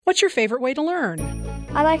What's your favorite way to learn?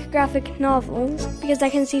 I like graphic novels because I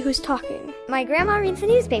can see who's talking. My grandma reads the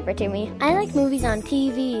newspaper to me. I like movies on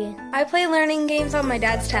TV. I play learning games on my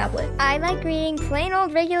dad's tablet. I like reading plain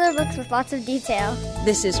old regular books with lots of detail.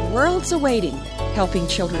 This is Worlds Awaiting, helping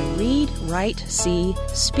children read, write, see,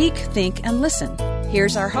 speak, think, and listen.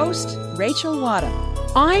 Here's our host, Rachel Wadham.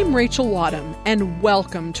 I'm Rachel Wadham, and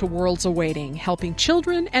welcome to Worlds Awaiting, helping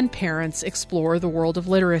children and parents explore the world of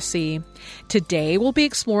literacy. Today, we'll be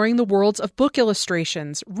exploring the worlds of book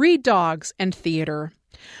illustrations, read dogs, and theater.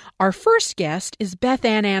 Our first guest is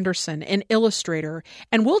Bethanne Anderson, an illustrator,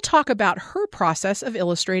 and we'll talk about her process of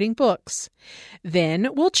illustrating books. Then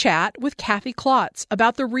we'll chat with Kathy Klotz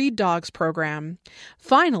about the Read Dogs program.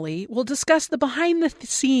 Finally, we'll discuss the behind the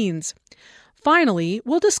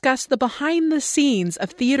scenes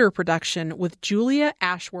of theater production with Julia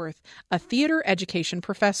Ashworth, a theater education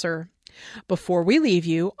professor. Before we leave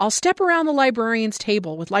you, I'll step around the Librarians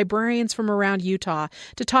Table with librarians from around Utah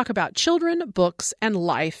to talk about children, books, and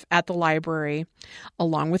life at the library.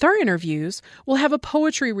 Along with our interviews, we'll have a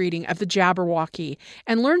poetry reading of the Jabberwocky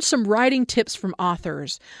and learn some writing tips from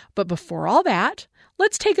authors. But before all that,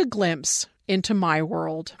 let's take a glimpse into my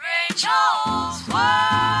world. Rachel's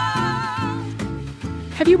World!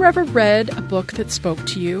 Have you ever read a book that spoke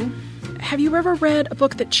to you? Have you ever read a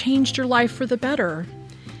book that changed your life for the better?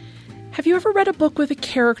 Have you ever read a book with a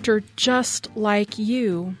character just like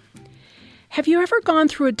you? Have you ever gone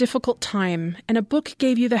through a difficult time and a book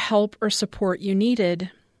gave you the help or support you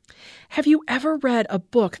needed? Have you ever read a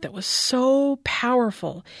book that was so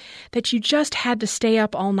powerful that you just had to stay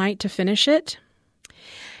up all night to finish it?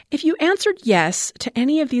 If you answered yes to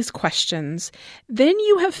any of these questions, then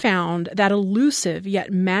you have found that elusive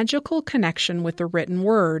yet magical connection with the written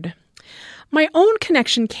word. My own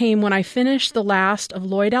connection came when I finished the last of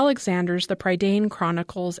Lloyd Alexander's The Prydain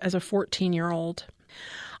Chronicles as a 14-year-old.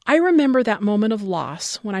 I remember that moment of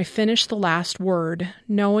loss when I finished the last word,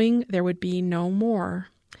 knowing there would be no more.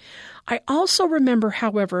 I also remember,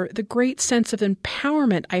 however, the great sense of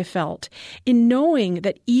empowerment I felt in knowing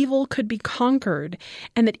that evil could be conquered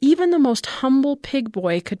and that even the most humble pig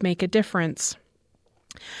boy could make a difference.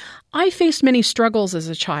 I faced many struggles as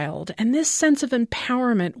a child, and this sense of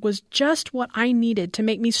empowerment was just what I needed to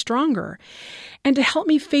make me stronger and to help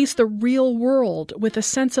me face the real world with a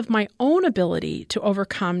sense of my own ability to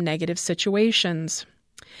overcome negative situations.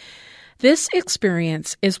 This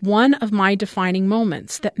experience is one of my defining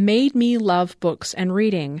moments that made me love books and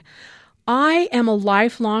reading. I am a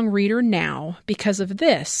lifelong reader now because of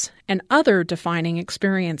this and other defining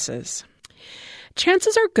experiences.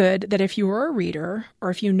 Chances are good that if you are a reader,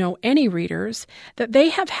 or if you know any readers, that they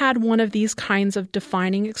have had one of these kinds of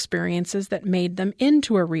defining experiences that made them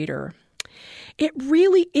into a reader. It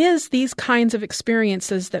really is these kinds of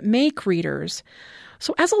experiences that make readers.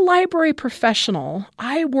 So as a library professional,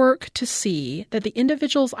 I work to see that the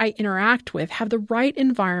individuals I interact with have the right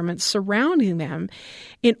environment surrounding them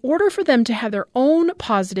in order for them to have their own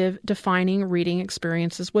positive, defining reading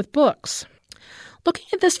experiences with books. Looking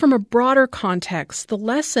at this from a broader context, the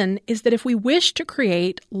lesson is that if we wish to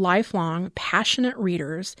create lifelong, passionate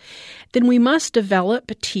readers, then we must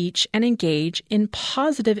develop, teach, and engage in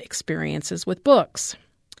positive experiences with books.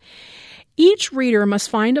 Each reader must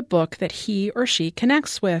find a book that he or she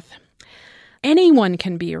connects with. Anyone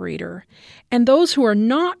can be a reader, and those who are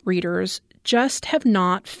not readers just have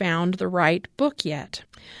not found the right book yet.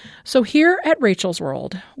 So here at Rachel's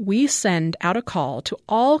World, we send out a call to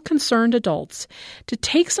all concerned adults to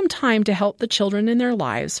take some time to help the children in their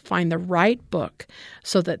lives find the right book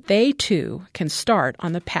so that they too can start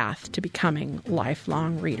on the path to becoming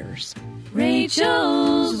lifelong readers.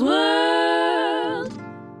 Rachel's World.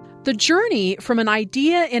 The journey from an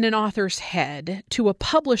idea in an author's head to a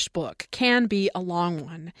published book can be a long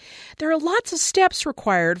one. There are lots of steps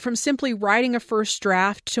required, from simply writing a first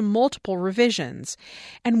draft to multiple revisions.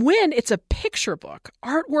 And when it's a picture book,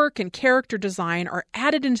 artwork and character design are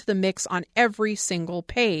added into the mix on every single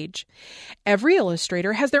page. Every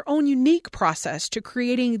illustrator has their own unique process to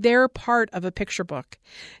creating their part of a picture book.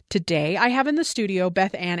 Today, I have in the studio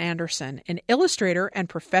Bethanne Anderson, an illustrator and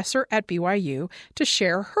professor at BYU, to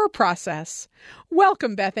share her process.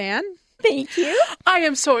 Welcome, Bethanne. Thank you. I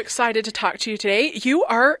am so excited to talk to you today. You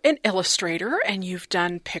are an illustrator and you've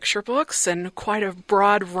done picture books and quite a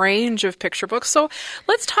broad range of picture books. So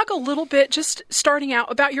let's talk a little bit, just starting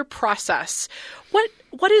out, about your process.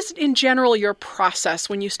 what is in general your process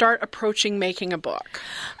when you start approaching making a book?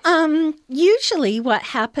 Usually what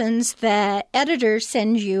happens, the editor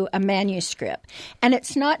sends you a manuscript, and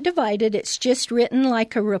it's not divided, it's just written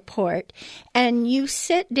like a report. And you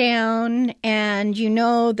sit down, and you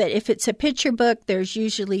know that if it's a picture book, there's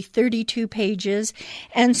usually 32 pages.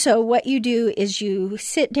 And so what you do is you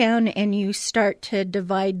sit down and you start to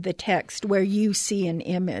divide the text where you see an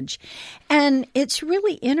image. And it's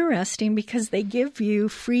really interesting because they give you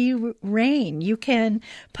free reign. You can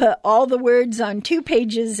put all the words on 2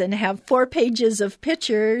 pages and have 4 pages of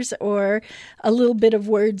pictures, or a little bit of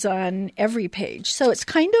words on every page. So it's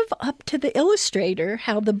kind of up to the illustrator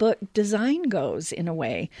how the book design goes, in a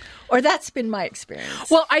way. Or that's been my experience.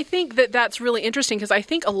 Well, I think that that's really interesting because I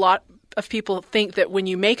think a lot of people think that when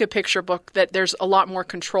you make a picture book that there's a lot more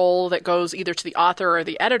control that goes either to the author or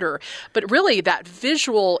the editor. But really that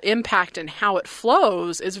visual impact and how it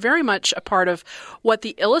flows is very much a part of what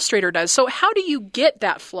the illustrator does. So how do you get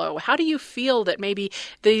that flow? How do you feel that maybe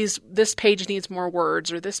this page needs more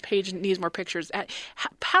words or this page needs more pictures?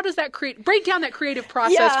 How does that break down that creative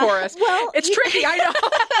process for us? Well, it's tricky, I know.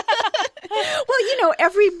 Well,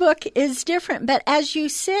 every book is different, but as you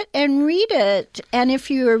sit and read it, and if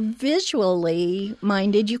you're visually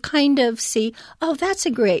minded, you kind of see,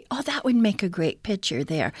 that would make a great picture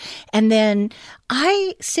there. And then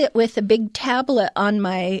I sit with a big tablet on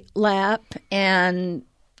my lap and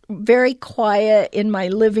very quiet in my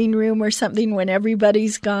living room or something when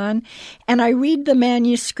everybody's gone. And I read the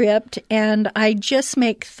manuscript and I just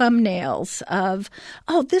make thumbnails of,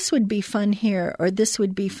 this would be fun here or this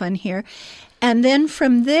would be fun here. And then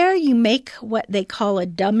from there, you make what they call a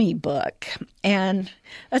dummy book. And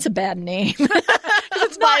that's a bad name,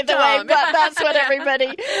 by the way, but that's what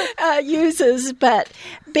everybody uses. But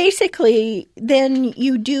basically, then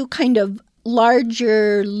you do kind of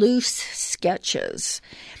larger, loose sketches.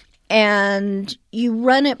 And you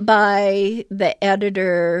run it by the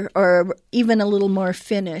editor or even a little more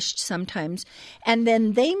finished sometimes. And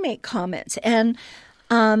then they make comments. And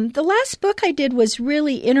the last book I did was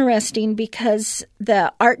really interesting because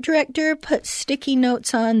the art director put sticky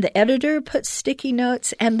notes on, the editor put sticky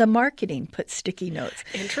notes, and the marketing put sticky notes.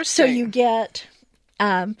 Interesting. So you get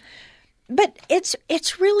but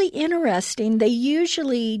it's really interesting. They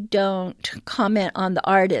usually don't comment on the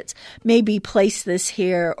art. It's maybe place this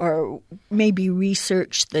here or maybe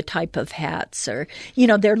research the type of hats or,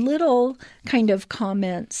 they're little kind of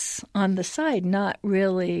comments on the side, not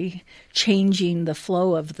really changing the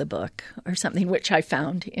flow of the book or something, which I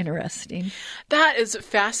found interesting. That is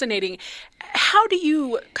fascinating. How do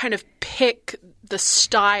you kind of pick the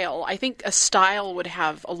style? I think a style would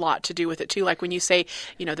have a lot to do with it too. Like when you say,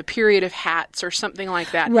 the period of hats or something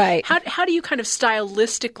like that. Right. How do you kind of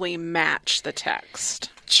stylistically match the text?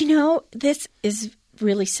 This is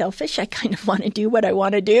really selfish. I kind of want to do what I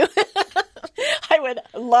want to do. I would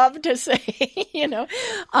love to say,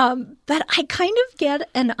 but I kind of get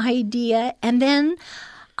an idea, and then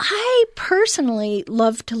I personally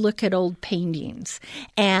love to look at old paintings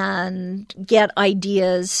and get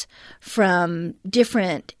ideas from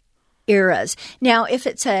different eras. Now, if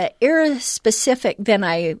it's an era specific, then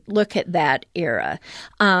I look at that era.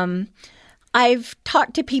 I've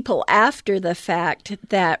talked to people after the fact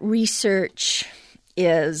that research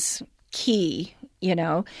is key,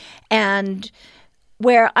 and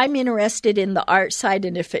where I'm interested in the art side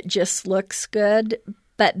and if it just looks good.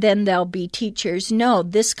 But then there'll be teachers, no,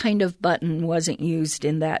 this kind of button wasn't used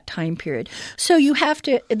in that time period. So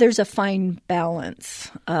there's a fine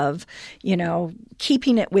balance of,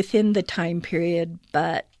 keeping it within the time period,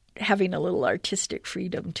 but having a little artistic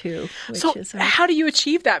freedom too. How do you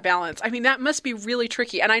achieve that balance? I mean, that must be really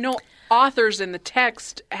tricky. And I know authors in the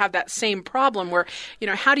text have that same problem where,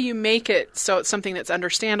 how do you make it so it's something that's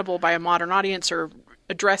understandable by a modern audience or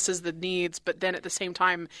addresses the needs, but then at the same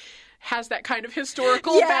time has that kind of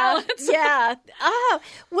historical balance. Yeah.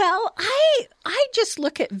 Well, I just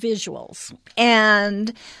look at visuals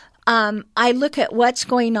and I look at what's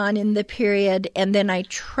going on in the period, and then I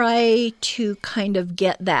try to kind of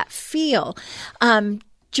get that feel.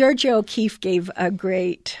 Georgia O'Keeffe gave a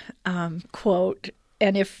great quote,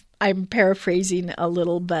 and if I'm paraphrasing a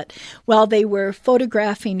little, but while they were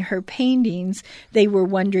photographing her paintings, they were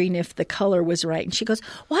wondering if the color was right. And she goes,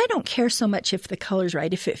 well, I don't care so much if the color's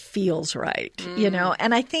right, if it feels right,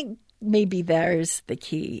 And I think maybe there's the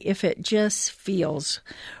key. If it just feels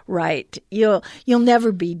right, you'll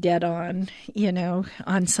never be dead on,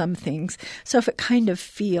 on some things. So if it kind of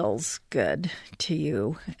feels good to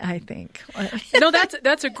you, I think. No,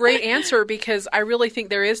 that's a great answer because I really think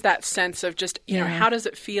there is that sense of just, how does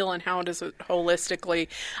it feel and how does it holistically?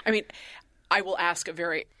 I mean, I will ask a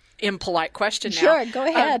very impolite question now. Sure, go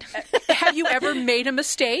ahead. Have you ever made a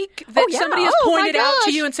mistake that somebody has Oh, pointed my out to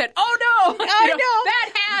gosh. you and said, "Oh no,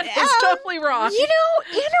 that hat is totally wrong"?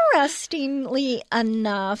 Interestingly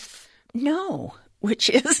enough, no.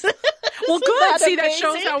 Which is well, good. See, that amazing?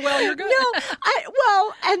 shows how well you're good.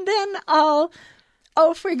 No, and then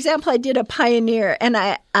for example, I did a pioneer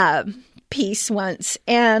piece once,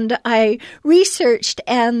 and I researched,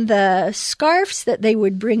 and the scarves that they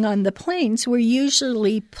would bring on the planes were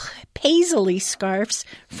usually paisley scarves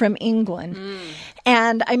from England.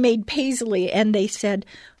 And I made paisley, and they said,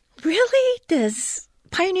 "Really? Does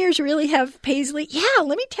pioneers really have paisley?" Yeah,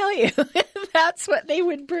 let me tell you, that's what they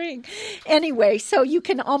would bring. Anyway, so you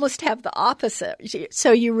can almost have the opposite.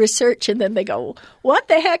 So you research, and then they go, "What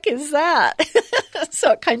the heck is that?"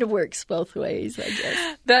 So it kind of works both ways, I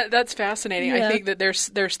guess. That's fascinating. Yeah. I think that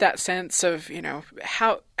there's that sense of,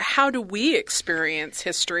 how do we experience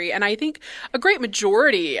history? And I think a great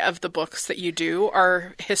majority of the books that you do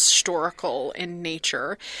are historical in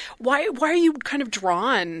nature. Why are you kind of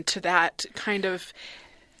drawn to that kind of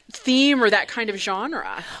theme or that kind of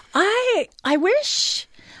genre? I wish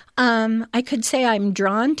I could say I'm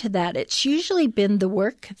drawn to that. It's usually been the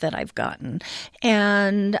work that I've gotten.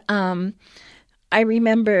 And I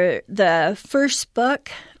remember the first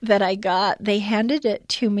book that I got, they handed it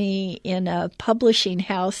to me in a publishing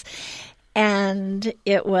house, and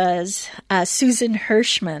it was Susan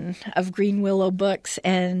Hirschman of Green Willow Books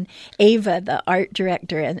and Ava, the art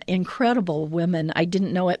director, and incredible women. I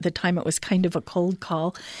didn't know at the time. It was kind of a cold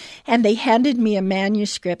call. And they handed me a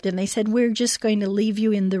manuscript, and they said, "We're just going to leave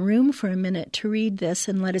you in the room for a minute to read this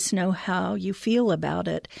and let us know how you feel about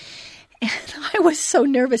it." And I was so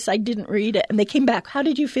nervous I didn't read it. And they came back, "How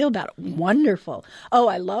did you feel about it?" "Wonderful." "Oh,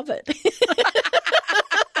 I love it."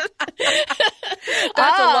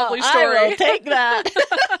 That's a lovely story. I will take that.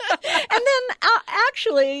 And then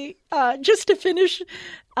actually, just to finish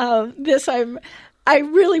this, I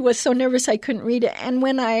really was so nervous I couldn't read it. And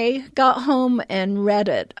when I got home and read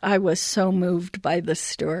it, I was so moved by the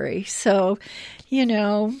story. So,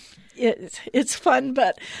 it's fun,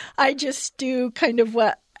 but I just do kind of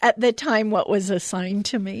what was assigned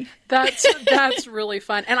to me. That's really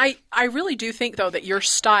fun. And I really do think, though, that your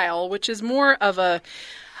style, which is more of a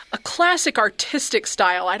classic artistic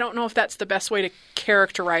style, I don't know if that's the best way to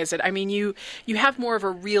characterize it. I mean, you have more of a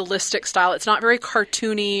realistic style. It's not very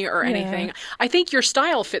cartoony or anything. Yeah. I think your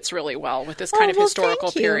style fits really well with this kind of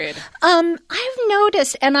historical period. I've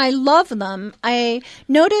noticed, and I love them, I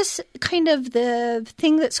notice kind of the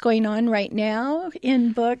thing that's going on right now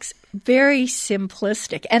in books, very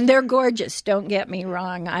simplistic. And they're gorgeous, don't get me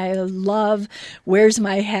wrong. I love Where's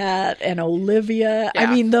My Hat and Olivia. Yeah.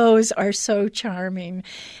 I mean, those are so charming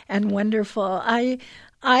and wonderful. I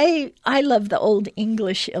love the old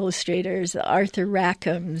English illustrators, the Arthur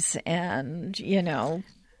Rackhams, and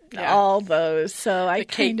all those. So the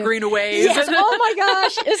Kate Greenaways. Yes. Oh my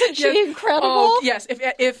gosh, isn't she incredible? Oh, yes.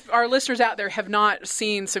 If our listeners out there have not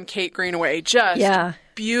seen some Kate Greenaway, just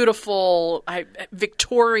beautiful,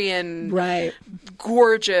 Victorian,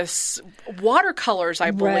 gorgeous watercolors,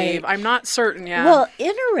 I believe. I'm not certain. Yeah. Well,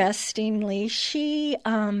 interestingly, she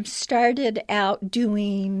started out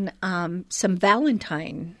doing some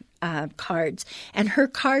Valentine cards, and her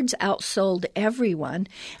cards outsold everyone,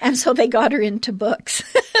 and so they got her into books.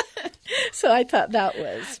 So I thought that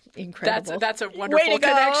was incredible. That's a wonderful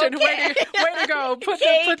connection. Okay. Way to go! Put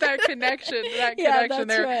that connection that's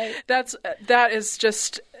there. Right. That is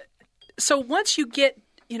just so. Once you get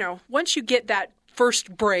that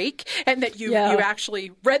first break, and that you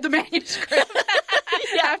actually read the manuscript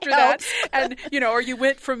after that, and or you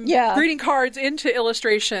went from greeting cards into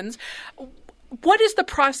illustrations. What is the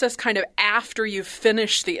process kind of after you've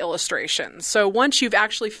finished the illustrations? So once you've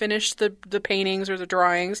actually finished the paintings or the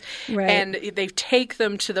drawings, and they take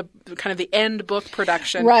them to the kind of the end book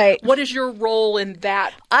production, what is your role in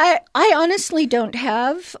that? I honestly don't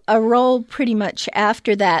have a role pretty much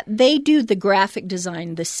after that. They do the graphic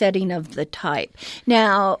design, the setting of the type.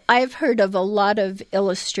 Now, I've heard of a lot of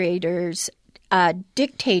illustrators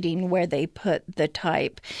dictating where they put the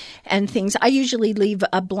type and things. I usually leave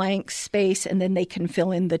a blank space and then they can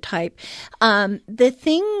fill in the type. The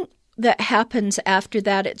thing that happens after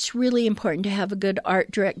that, it's really important to have a good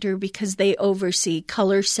art director because they oversee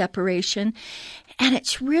color separation. And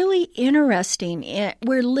it's really interesting.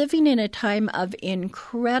 We're living in a time of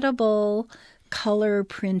incredible color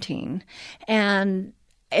printing, and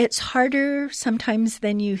it's harder sometimes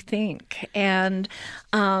than you think. And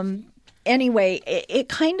anyway, it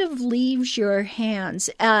kind of leaves your hands.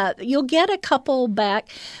 You'll get a couple back.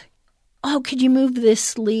 oh, could you move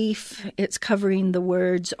this leaf? It's covering the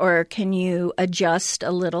words, or can you adjust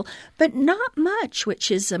a little? But not much,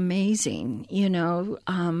 which is amazing,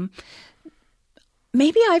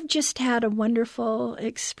 Maybe I've just had a wonderful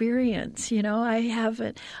experience.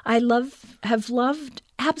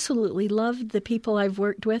 Absolutely loved the people I've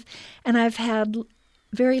worked with, and I've had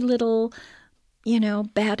very little,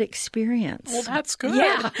 bad experience. Well, that's good.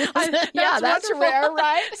 Yeah, that's rare,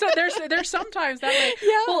 right? So there's sometimes that way.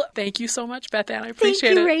 Yeah. Well, thank you so much, Bethanne. I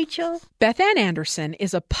appreciate it. Thank you, Rachel. Bethanne Anderson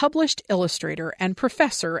is a published illustrator and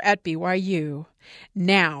professor at BYU.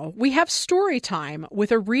 Now we have story time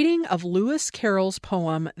with a reading of Lewis Carroll's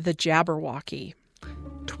poem, The Jabberwocky.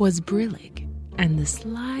 'Twas brillig, and the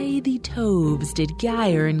slithy toves did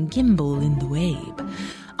gyre and gimble in the wabe.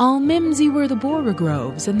 All mimsy were the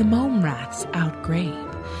borogroves, and the mome raths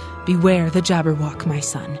outgrabe. Beware the jabberwock, my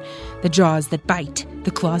son, the jaws that bite,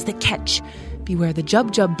 the claws that catch. Beware the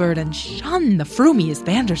jub-jub bird, and shun the frumiest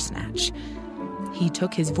bandersnatch. He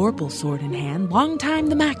took his vorpal sword in hand, long time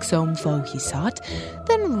the maxome foe he sought.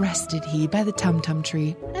 Then rested he by the tum-tum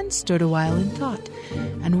tree, and stood a while in thought.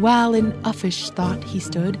 And while in uffish thought he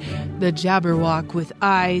stood, the jabberwock with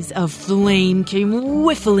eyes of flame came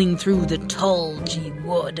whiffling through the tulgey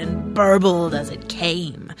wood, and burbled as it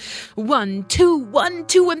came. 1, 2, 1,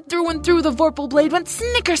 2, and through the vorpal blade went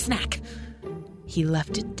snicker-snack. He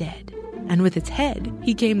left it dead, and with its head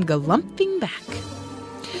he came galumphing back.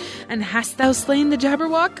 And hast thou slain the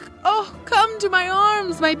Jabberwock? Oh, come to my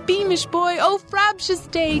arms, my beamish boy. Oh, frabtious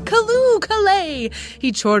day, callooh, callay.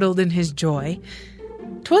 He chortled in his joy.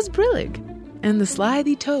 'Twas brillig, and the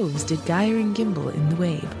slithy toves did gyre and gimble in the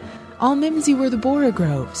wabe. All mimsy were the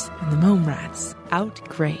borogroves, and the mome raths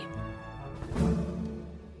outgrabe.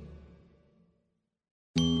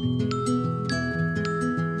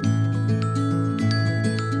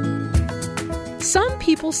 Some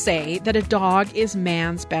people say that a dog is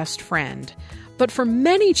man's best friend, but for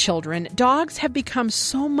many children, dogs have become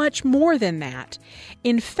so much more than that.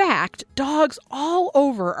 In fact, dogs all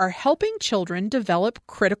over are helping children develop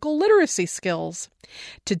critical literacy skills.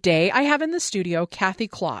 Today, I have in the studio Kathy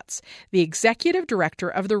Klotz, the executive director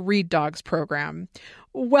of the Read Dogs program.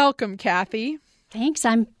 Welcome, Kathy. Thanks.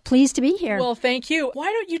 I'm pleased to be here. Well, thank you.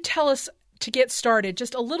 Why don't you tell us, to get started,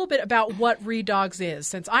 just a little bit about what Read Dogs is?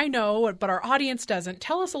 Since I know, but our audience doesn't,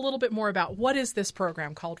 tell us a little bit more about what is this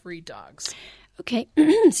program called Read Dogs? Okay.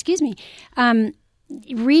 Excuse me.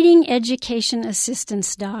 Reading Education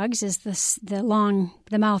Assistance Dogs is the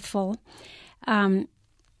mouthful.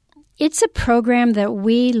 It's a program that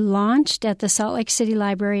we launched at the Salt Lake City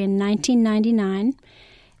Library in 1999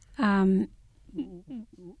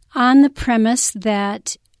 on the premise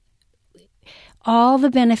that all the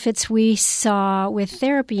benefits we saw with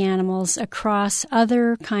therapy animals across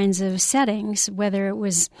other kinds of settings, whether it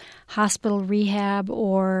was hospital rehab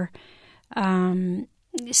or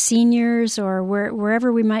seniors or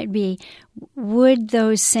wherever we might be, would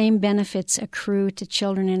those same benefits accrue to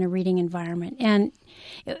children in a reading environment? And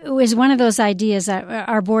it was one of those ideas that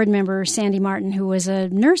our board member, Sandy Martin, who was a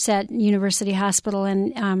nurse at University Hospital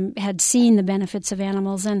and had seen the benefits of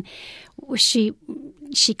animals, and she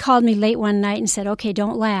called me late one night and said, "Okay,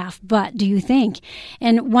 don't laugh, but do you think?"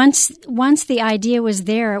 And once the idea was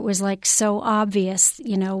there, it was like so obvious,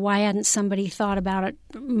 why hadn't somebody thought about it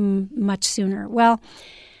much sooner? Well,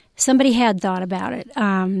 somebody had thought about it.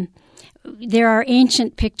 There are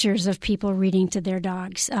ancient pictures of people reading to their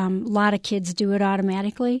dogs. A lot of kids do it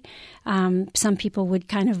automatically. Some people would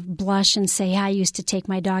kind of blush and say, I used to take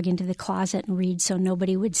my dog into the closet and read so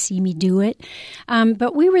nobody would see me do it.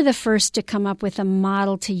 But we were the first to come up with a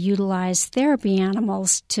model to utilize therapy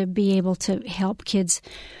animals to be able to help kids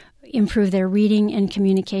improve their reading and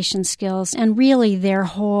communication skills and really their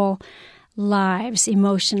whole lives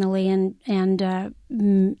emotionally and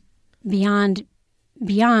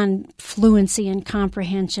beyond fluency and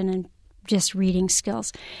comprehension and just reading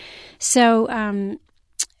skills. So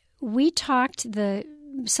we talked the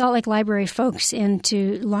Salt Lake Library folks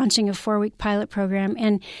into launching a 4-week pilot program,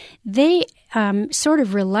 and they sort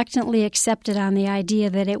of reluctantly accepted on the idea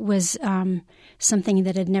that it was something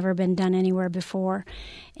that had never been done anywhere before.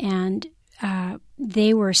 And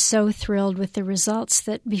they were so thrilled with the results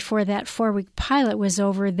that before that 4-week pilot was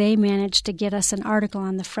over, they managed to get us an article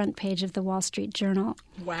on the front page of the Wall Street Journal.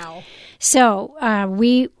 Wow. So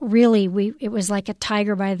it was like a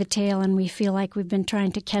tiger by the tail, and we feel like we've been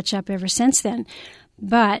trying to catch up ever since then.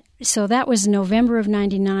 But so that was November of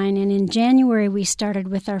 99, and in January we started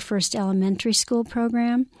with our first elementary school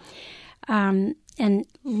program. And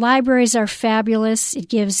libraries are fabulous. It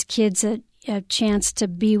gives kids a chance to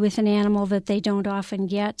be with an animal that they don't often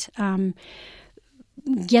get.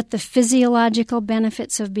 get the physiological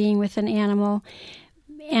benefits of being with an animal.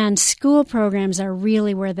 And school programs are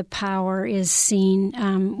really where the power is seen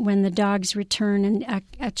when the dogs return. And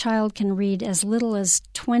a child can read as little as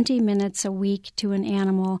 20 minutes a week to an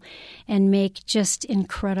animal and make just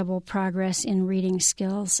incredible progress in reading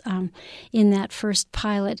skills. In that first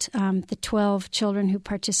pilot, the 12 children who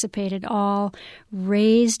participated all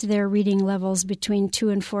raised their reading levels between 2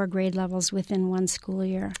 and 4 grade levels within one school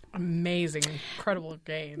year. Amazing, incredible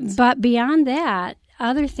gains. But beyond that,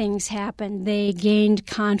 other things happened. They gained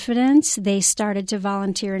confidence. They started to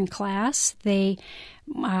volunteer in class. They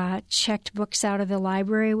checked books out of the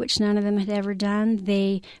library, which none of them had ever done.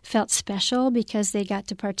 They felt special because they got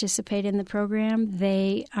to participate in the program.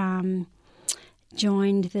 They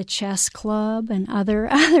joined the chess club and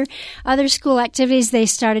other school activities. They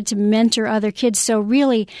started to mentor other kids. So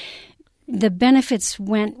really, the benefits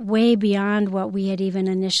went way beyond what we had even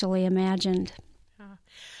initially imagined.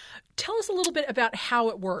 Tell us a little bit about how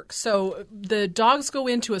it works. So the dogs go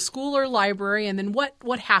into a school or library, and then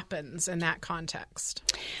what happens in that context?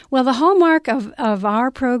 Well, the hallmark of our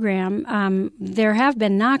program, there have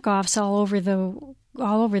been knockoffs all over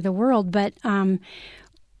the world, but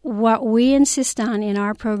what we insist on in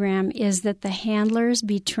our program is that the handlers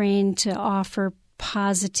be trained to offer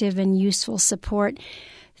positive and useful support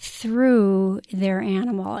through their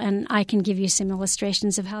animal. And I can give you some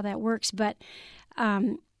illustrations of how that works, but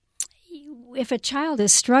if a child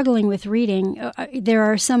is struggling with reading, there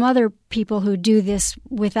are some other people who do this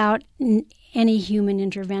without any human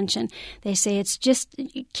intervention. They say it's just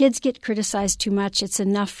kids get criticized too much. It's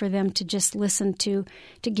enough for them to just listen to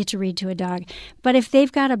get to read to a dog. But if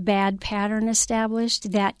they've got a bad pattern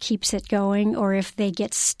established, that keeps it going. Or if they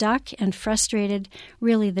get stuck and frustrated,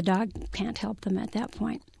 really the dog can't help them at that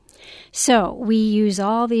point. So we use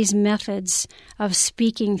all these methods of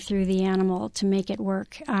speaking through the animal to make it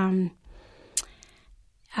work.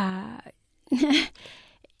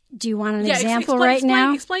 Do you want an example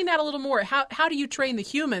now? Explain that a little more. How do you train the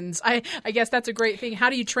humans? I guess that's a great thing. How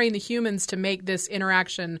do you train the humans to make this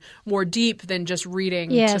interaction more deep than just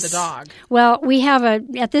reading to the dog? Well, we have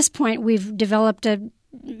at this point, we've developed a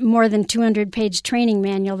more than 200-page training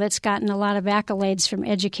manual that's gotten a lot of accolades from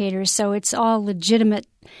educators. So it's all legitimate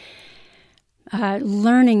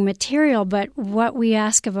learning material. But what we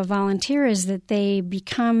ask of a volunteer is that they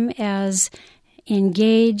become as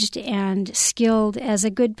engaged and skilled as a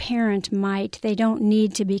good parent might. They don't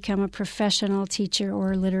need to become a professional teacher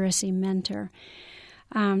or literacy mentor.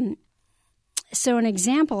 So an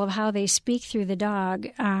example of how they speak through the dog,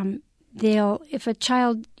 if a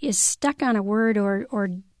child is stuck on a word or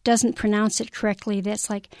doesn't pronounce it correctly, that's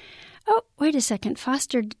like, oh, wait a second,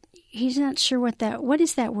 Foster, he's not sure what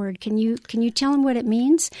is that word? Can you tell him what it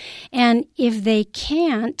means? And if they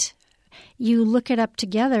can't, you look it up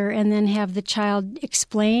together and then have the child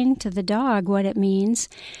explain to the dog what it means.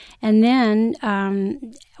 And then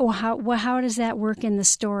how does that work in the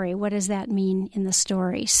story? What does that mean in the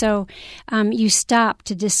story? So you stop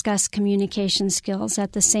to discuss communication skills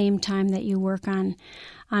at the same time that you work on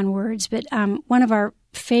words. But one of our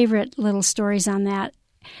favorite little stories on that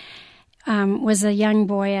was a young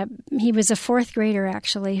boy. He was a 4th grader,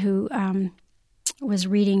 actually, who was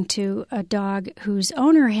reading to a dog whose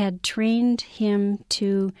owner had trained him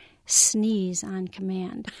to sneeze on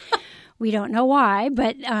command. We don't know why,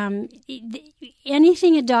 but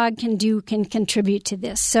anything a dog can do can contribute to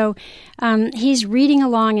this. So he's reading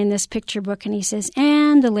along in this picture book, and he says,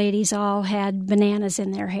 and the ladies all had bananas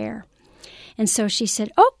in their hair. And so she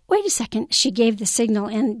said, oh, wait a second. She gave the signal,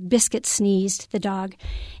 and Biscuit sneezed, the dog.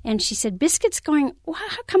 And she said, Biscuit's going, well,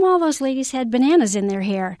 how come all those ladies had bananas in their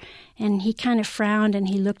hair? And he kind of frowned, and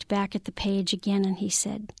he looked back at the page again, and he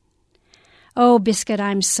said, oh, Biscuit,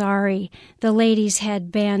 I'm sorry. The ladies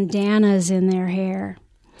had bandanas in their hair.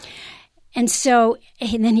 And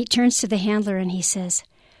then he turns to the handler, and he says,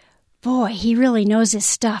 boy, he really knows his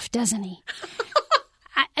stuff, doesn't he?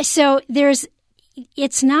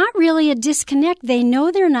 It's not really a disconnect. They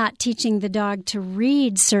know they're not teaching the dog to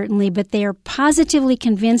read, certainly, but they are positively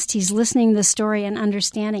convinced he's listening to the story and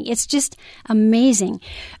understanding. It's just amazing.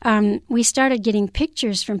 We started getting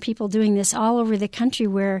pictures from people doing this all over the country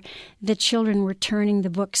where the children were turning the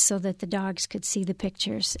books so that the dogs could see the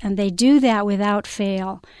pictures. And they do that without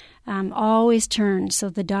fail. Always turn so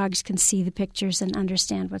the dogs can see the pictures and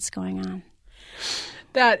understand what's going on.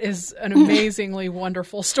 That is an amazingly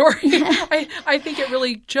wonderful story. I think it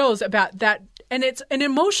really shows about that And it's an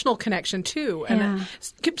emotional connection, too. And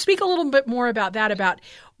speak a little bit more about that, about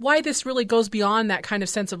why this really goes beyond that kind of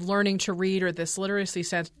sense of learning to read or this literacy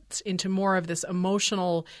sense into more of this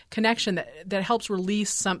emotional connection that helps release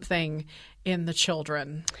something in the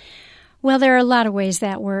children. Well, there are a lot of ways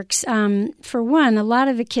that works. For one, a lot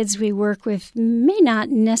of the kids we work with may not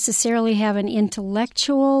necessarily have an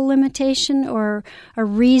intellectual limitation or a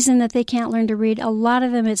reason that they can't learn to read. A lot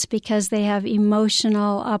of them, it's because they have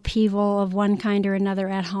emotional upheaval of one kind or another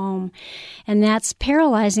at home, and that's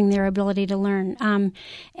paralyzing their ability to learn,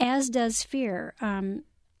 as does fear.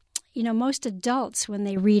 Most adults, when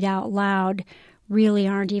they read out loud, really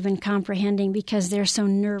aren't even comprehending because they're so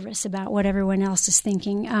nervous about what everyone else is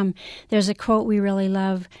thinking. There's a quote we really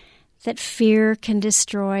love, that fear can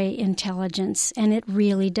destroy intelligence, and it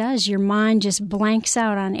really does. Your mind just blanks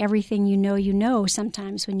out on everything you know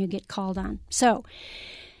sometimes when you get called on. So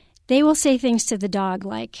they will say things to the dog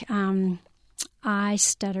like, I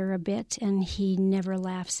stutter a bit and he never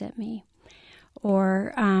laughs at me.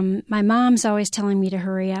 Or my mom's always telling me to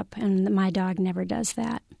hurry up and my dog never does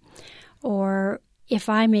that. Or if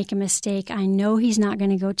I make a mistake, I know he's not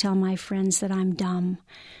going to go tell my friends that I'm dumb.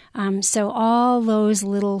 So all those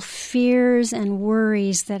little fears and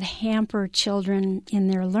worries that hamper children in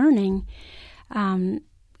their learning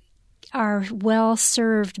are well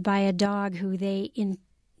served by a dog who they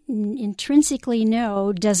intrinsically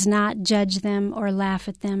know does not judge them or laugh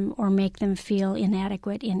at them or make them feel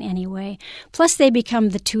inadequate in any way. Plus, they become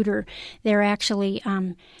the tutor. They're actually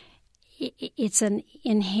it's an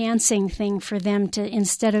enhancing thing for them to,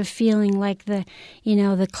 instead of feeling like the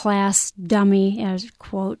class dummy, as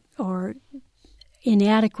quote, or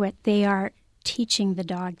inadequate, they are teaching the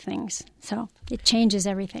dog things. So it changes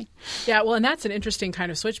everything. Yeah, well, and that's an interesting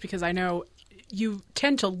kind of switch because I know you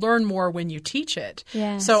tend to learn more when you teach it.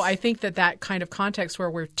 Yes. So I think that kind of context where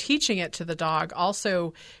we're teaching it to the dog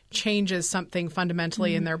also changes something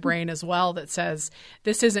fundamentally in their brain as well that says,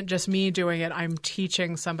 this isn't just me doing it, I'm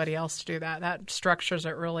teaching somebody else to do that. That structures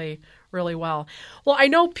it really, really well. Well, I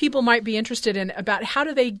know people might be interested in about how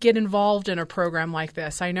do they get involved in a program like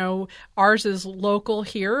this. I know ours is local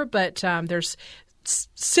here, but there's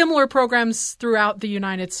similar programs throughout the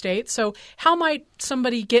United States. So how might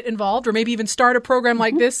somebody get involved or maybe even start a program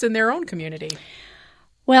like this in their own community?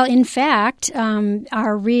 Well, in fact,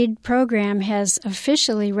 our READ program has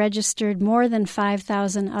officially registered more than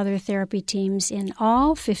 5,000 other therapy teams in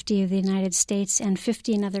all 50 of the United States and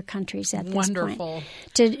 50 in other countries at this point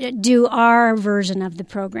to do our version of the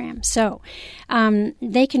program. So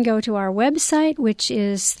they can go to our website, which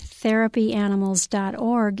is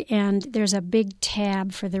therapyanimals.org, and there's a big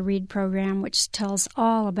tab for the READ program, which tells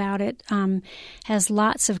all about it, has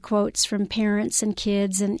lots of quotes from parents and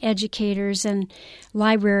kids and educators and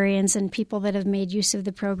librarians and people that have made use of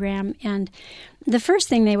the program. And the first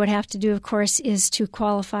thing they would have to do, of course, is to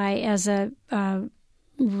qualify as a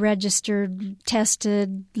registered,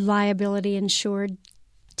 tested, liability-insured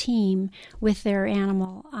team with their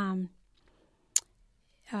animal.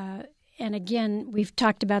 And again, we've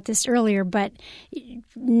talked about this earlier, but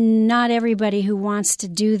not everybody who wants to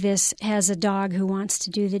do this has a dog who wants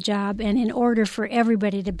to do the job. And in order for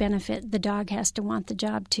everybody to benefit, the dog has to want the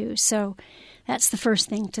job too. So that's the first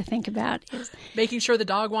thing to think about. Is making sure the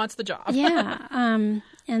dog wants the job. Yeah.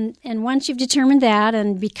 And once you've determined that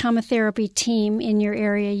and become a therapy team in your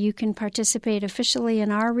area, you can participate officially in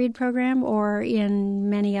our READ program or in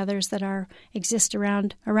many others that exist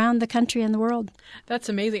around the country and the world. That's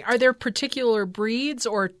amazing. Are there particular breeds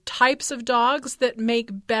or types of dogs that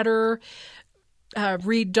make better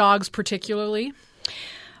READ dogs particularly?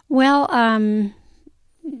 Well,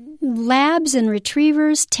 labs and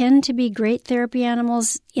retrievers tend to be great therapy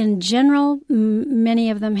animals. In general,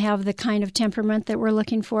 many of them have the kind of temperament that we're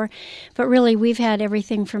looking for. But really, we've had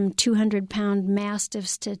everything from 200-pound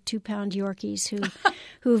mastiffs to 2-pound Yorkies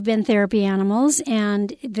who've been therapy animals.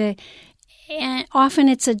 And often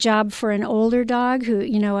it's a job for an older dog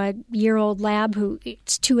a year-old lab who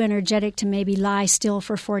it's too energetic to maybe lie still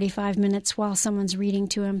for 45 minutes while someone's reading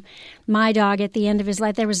to him. My dog, at the end of his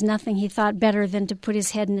life, there was nothing he thought better than to put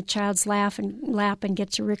his head in a child's lap and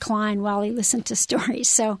get to recline while he listened to stories.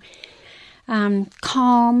 So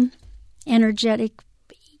calm, energetic,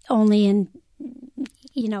 only in,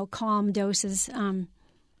 calm doses.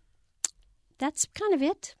 That's kind of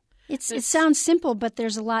it. It sounds simple, but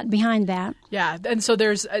there's a lot behind that. Yeah, and so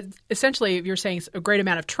there's essentially, you're saying, a great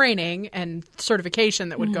amount of training and certification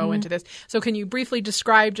that would go into this. So can you briefly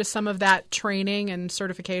describe just some of that training and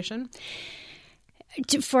certification?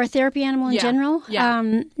 For a therapy animal in general,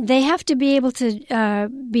 Yeah. They have to be able to,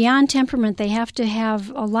 beyond temperament, they have to have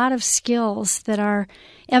a lot of skills that are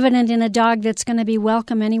evident in a dog that's going to be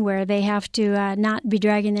welcome anywhere. They have to not be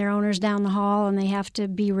dragging their owners down the hall, and they have to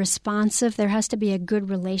be responsive. There has to be a good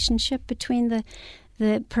relationship between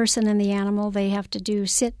the person and the animal. They have to do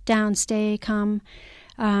sit down, stay, come.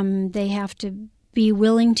 They have to be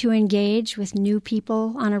willing to engage with new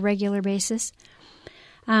people on a regular basis.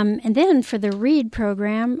 And then for the READ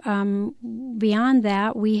program, beyond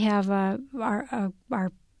that, we have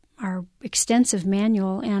our extensive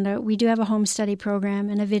manual, and we do have a home study program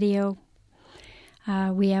and a video.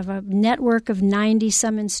 We have a network of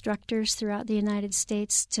 90-some instructors throughout the United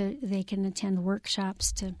States. They can attend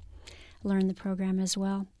workshops to learn the program as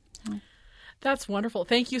well. That's wonderful.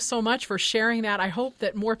 Thank you so much for sharing that. I hope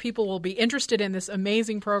that more people will be interested in this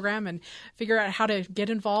amazing program and figure out how to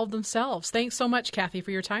get involved themselves. Thanks so much, Kathy,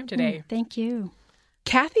 for your time today. Thank you.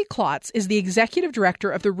 Kathy Klotz is the executive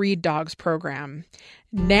director of the Read Dogs program.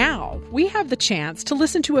 Now we have the chance to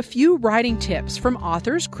listen to a few writing tips from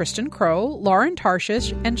authors Kristen Crowe, Lauren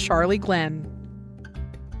Tarshish, and Charlie Glenn.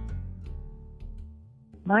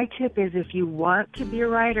 My tip is if you want to be a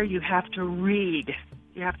writer, you have to read.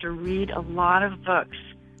 You have to read a lot of books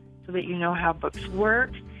so that you know how books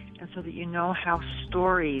work and so that you know how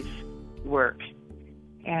stories work.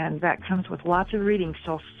 And that comes with lots of reading.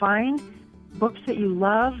 So find books that you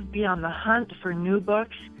love, be on the hunt for new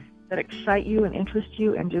books that excite you and interest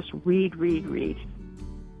you, and just read.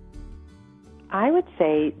 I would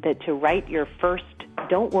say that to write your first,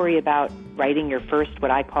 don't worry about writing your first,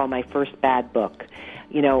 what I call my first bad book.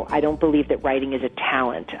 You know, I don't believe that writing is a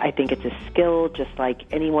talent. I think it's a skill, just like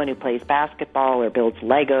anyone who plays basketball or builds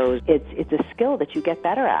Legos. It's a skill that you get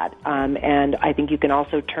better at. And I think you can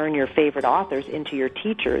also turn your favorite authors into your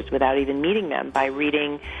teachers without even meeting them by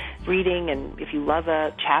reading, and if you love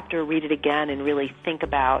a chapter, read it again and really think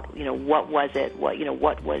about, what was it,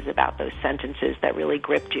 what was about those sentences that really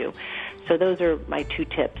gripped you. So those are my two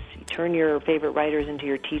tips. Turn your favorite writers into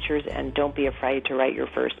your teachers, and don't be afraid to write your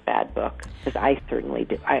first bad book, because I certainly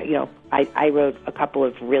did. I wrote a couple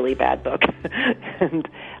of really bad books, and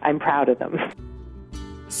I'm proud of them.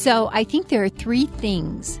 So I think there are three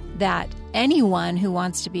things that anyone who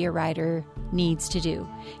wants to be a writer needs to do.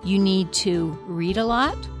 You need to read a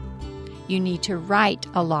lot, you need to write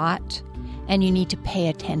a lot, and you need to pay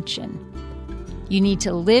attention. You need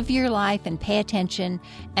to live your life and pay attention,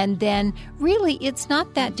 and then really it's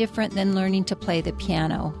not that different than learning to play the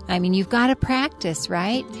piano. I mean, you've got to practice,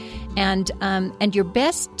 right? And your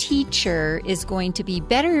best teacher is going to be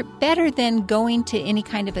better than going to any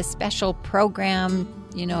kind of a special program,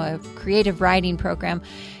 a creative writing program.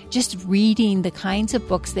 Just reading the kinds of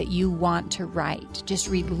books that you want to write. Just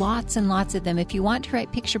read lots and lots of them. If you want to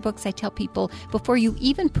write picture books, I tell people, before you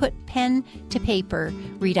even put pen to paper,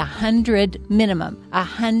 read 100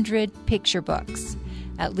 picture books.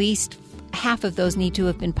 At least half of those need to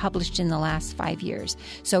have been published in the last 5 years.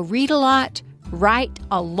 So read a lot, write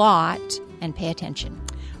a lot, and pay attention.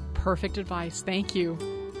 Perfect advice. Thank you.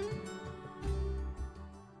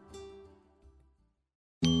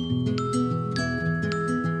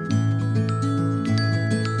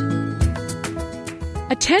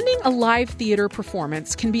 Attending a live theater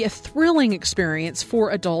performance can be a thrilling experience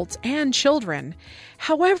for adults and children.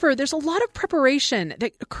 However, there's a lot of preparation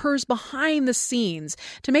that occurs behind the scenes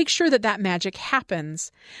to make sure that magic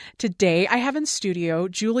happens. Today, I have in studio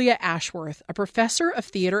Julia Ashworth, a professor of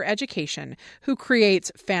theater education who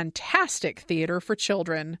creates fantastic theater for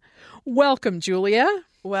children. Welcome, Julia.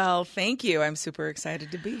 Well, thank you. I'm super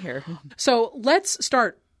excited to be here. So let's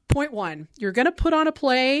start. Point one, you're going to put on a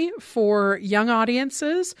play for young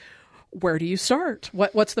audiences. Where do you start?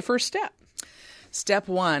 What's the first step? Step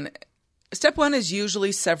one is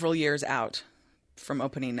usually several years out from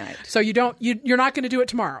opening night. So you're not going to do it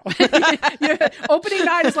tomorrow. Opening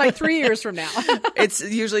night is like 3 years from now. It's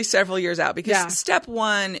usually several years out because step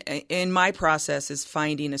one in my process is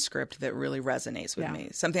finding a script that really resonates with me,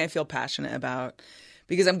 something I feel passionate about.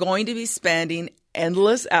 Because I'm going to be spending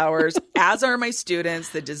endless hours, as are my students,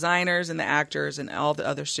 the designers and the actors and all the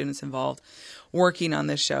other students involved, working on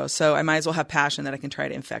this show. So I might as well have passion that I can try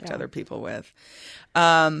to infect other people with.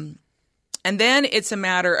 And then it's a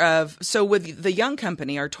matter of, so with the Young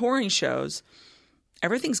Company, our touring shows,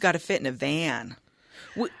 everything's got to fit in a van.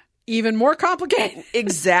 Even more complicated.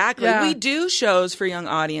 Exactly. Yeah. We do shows for young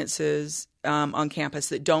audiences on campus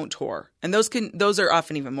that don't tour. And those are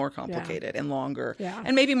often even more complicated and longer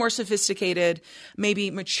and maybe more sophisticated, maybe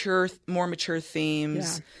more mature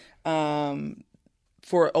themes. Yeah.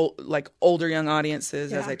 for like older young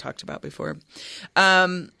audiences, as I talked about before.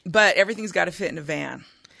 But everything's got to fit in a van.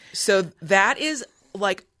 So that is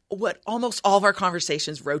like what almost all of our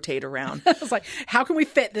conversations rotate around. It's like, how can we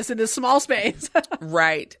fit this in this small space?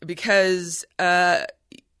 Right. Because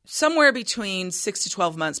somewhere between 6 to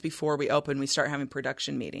 12 months before we open, we start having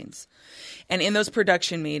production meetings. And in those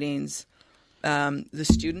production meetings, the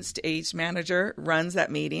student stage manager runs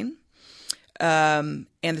that meeting. And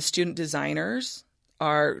the student designers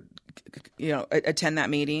attend that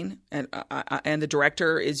meeting. And the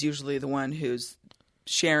director is usually the one who's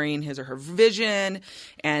sharing his or her vision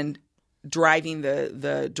and driving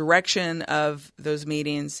the direction of those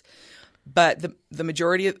meetings. But the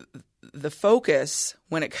majority of the focus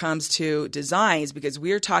when it comes to designs, because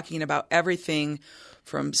we're talking about everything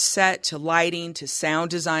from set to lighting to sound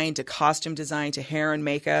design to costume design to hair and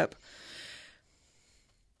makeup.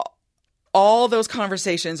 All those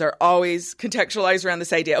conversations are always contextualized around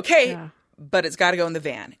this idea. Okay, but it's got to go in the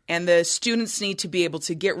van. And the students need to be able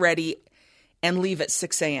to get ready and leave at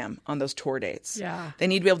 6 a.m. on those tour dates. Yeah. They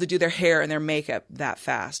need to be able to do their hair and their makeup that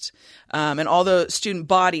fast. And all the student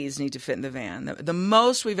bodies need to fit in the van. The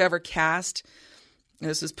most we've ever cast,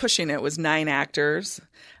 this is pushing it, was 9 actors.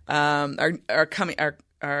 Our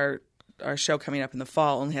show coming up in the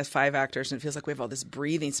fall only has 5 actors, and it feels like we have all this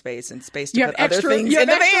breathing space and space to put other things in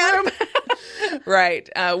the van. Right.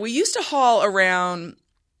 We used to haul around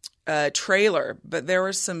a trailer, but there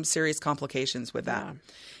were some serious complications with that.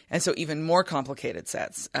 And so even more complicated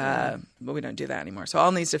sets. But we don't do that anymore. So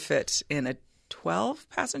all needs to fit in a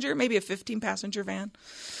 12-passenger, maybe a 15-passenger van.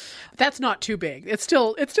 That's not too big. It's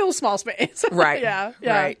still a small space. Right. Yeah.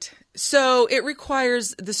 Right. So it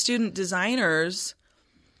requires the student designers,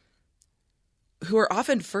 who are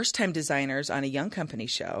often first-time designers on a young company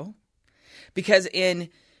show, because in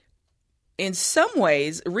some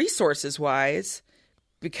ways, resources-wise,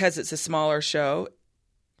 because it's a smaller show,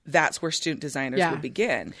 that's where student designers would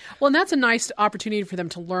begin. Well, and that's a nice opportunity for them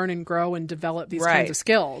to learn and grow and develop these kinds of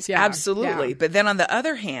skills. Yeah, absolutely. Yeah. But then on the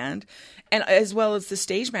other hand, and as well as the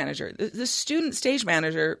stage manager, the student stage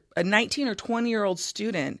manager, a 19 or 20-year-old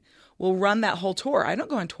student will run that whole tour. I don't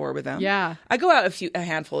go on tour with them. Yeah. I go out a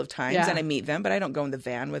handful of times and I meet them, but I don't go in the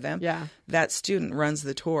van with them. Yeah. That student runs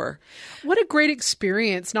the tour. What a great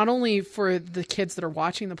experience, not only for the kids that are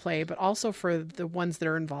watching the play, but also for the ones that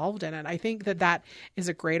are involved in it. I think that is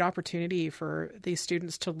a great opportunity for these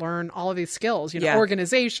students to learn all of these skills,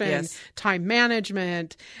 organization, time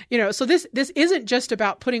management, so this isn't just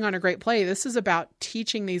about putting on a great play. This is about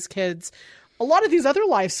teaching these kids a lot of these other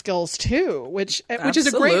life skills too, which is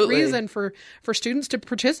a great reason for students to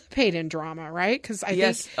participate in drama, right? Because I think,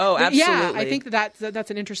 absolutely. Yeah, I think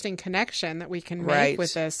that's an interesting connection that we can make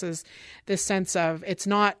with this, is this sense of it's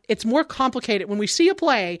more complicated. When we see a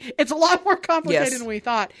play, it's a lot more complicated than we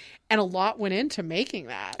thought, and a lot went into making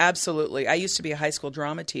that. Absolutely. I used to be a high school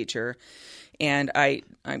drama teacher, and a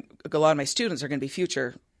lot of my students are going to be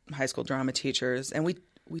future high school drama teachers, and we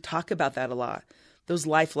talk about that a lot. Those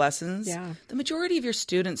life lessons. Yeah. The majority of your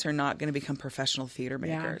students are not going to become professional theater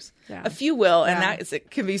makers. Yeah. A few will, and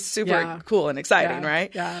it can be super cool and exciting,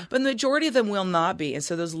 right? Yeah. But the majority of them will not be. And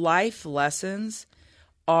so those life lessons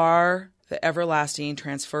are the everlasting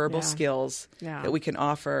transferable skills that we can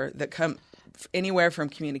offer that come anywhere from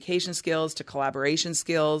communication skills to collaboration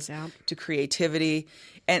skills to creativity.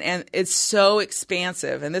 And it's so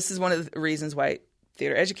expansive. And this is one of the reasons why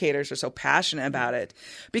theater educators are so passionate about it,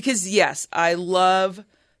 because yes, I love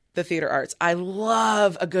the theater arts. I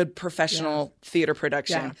love a good professional theater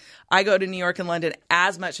production. Yeah. I go to New York and London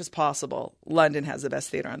as much as possible. London has the best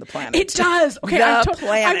theater on the planet. It does. Okay, I'm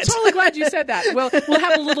totally glad you said that. We'll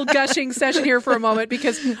have a little gushing session here for a moment,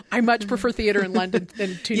 because I much prefer theater in London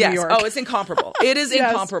than to New York. Oh, it's incomparable. It is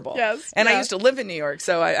incomparable. Yes. And I used to live in New York,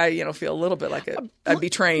 so I feel a little bit like I'm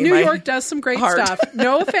betraying New my York does some great heart. stuff.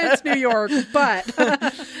 No offense, New York, but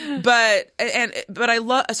I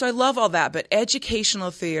love all that. But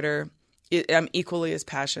educational theater, I'm equally as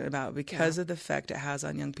passionate about, because of the effect it has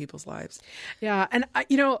on young people's lives. Yeah. And,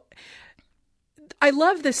 I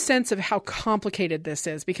love the sense of how complicated this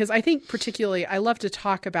is, because I think particularly I love to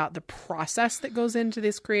talk about the process that goes into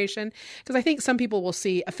this creation, because I think some people will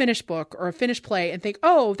see a finished book or a finished play and think,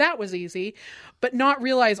 oh, that was easy, but not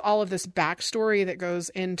realize all of this backstory that goes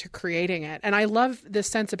into creating it. And I love this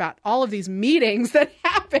sense about all of these meetings that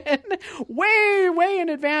happen way, way in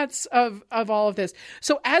advance of all of this.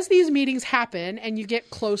 So as these meetings happen and you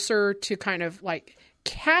get closer to kind of like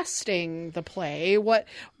casting the play,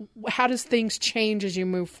 how does things change as you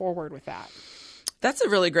move forward with that? That's a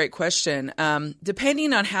really great question.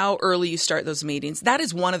 Depending on how early you start those meetings, that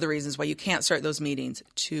is one of the reasons why you can't start those meetings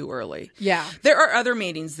too early. Yeah. There are other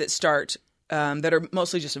meetings that start that are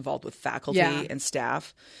mostly just involved with faculty and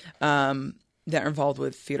staff that are involved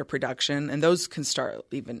with theater production, and those can start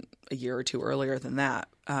even a year or two earlier than that,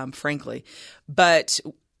 frankly. But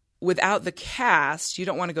without the cast, you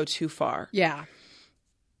don't want to go too far. Yeah.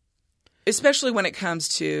 Especially when it comes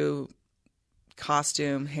to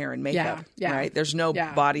costume, hair, and makeup, right? There's no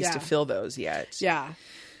bodies to fill those yet. Yeah.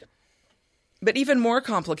 But even more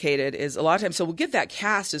complicated is a lot of times, so we'll get that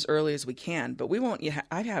cast as early as we can, but we won't,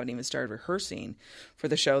 I haven't even started rehearsing for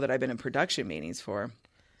the show that I've been in production meetings for.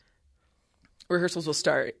 Rehearsals will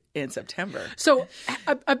start in September. So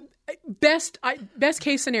a best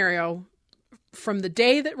case scenario, from the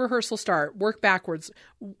day that rehearsals start, work backwards,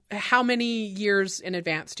 how many years in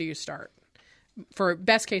advance do you start for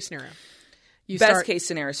best case scenario? Best case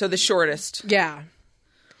scenario. So the shortest. Yeah.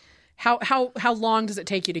 How long does it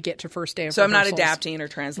take you to get to first day of So rehearsals? I'm not adapting or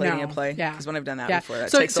translating a play. Yeah. Because when I've done that before,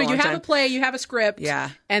 that so takes a long time. So you have a play, you have a script.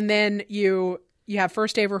 Yeah. And then you have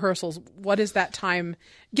first day of rehearsals. What is that time?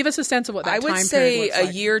 Give us a sense of what that time period looks like. I would say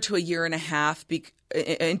a year to a year and a half,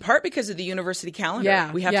 in part because of the university calendar.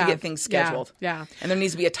 Yeah. We have to get things scheduled. Yeah. And there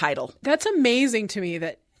needs to be a title. That's amazing to me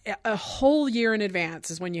that a whole year in advance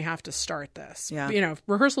is when you have to start this. Yeah.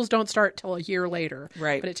 Rehearsals don't start till a year later.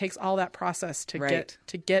 Right. But it takes all that process to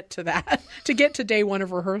get to that, to get to day one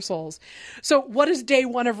of rehearsals. So what does day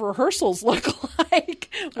one of rehearsals look like?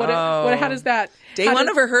 How does that? Day one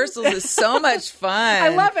of rehearsals is so much fun. I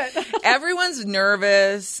love it. Everyone's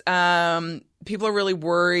nervous. People are really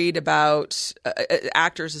worried about,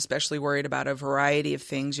 actors especially worried about a variety of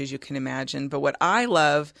things, as you can imagine. But what I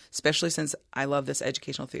love, especially since I love this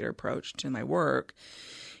educational theater approach to my work,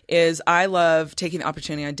 is I love taking the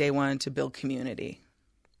opportunity on day one to build community.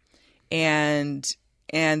 And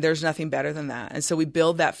there's nothing better than that. And so we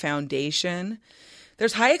build that foundation.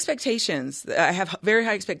 There's high expectations. I have very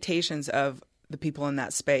high expectations of the people in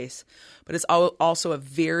that space. But it's also a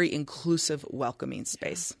very inclusive, welcoming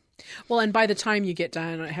space. Well, and by the time you get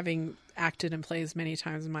done, having acted in plays many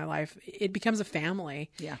times in my life, it becomes a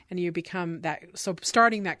family. Yeah. And you become that. So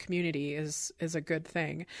starting that community is a good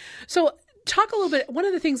thing. So talk a little bit. One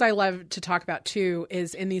of the things I love to talk about, too,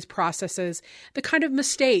 is in these processes, the kind of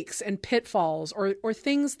mistakes and pitfalls or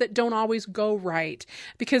things that don't always go right,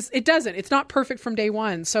 because it doesn't. It's not perfect from day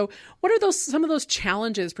one. So what are some of those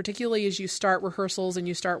challenges, particularly as you start rehearsals and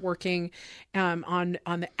you start working on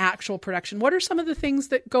the actual production? What are some of the things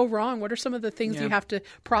that go wrong? What are some of the things you have to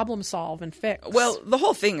problem solve and fix? Well, the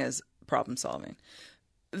whole thing is problem solving.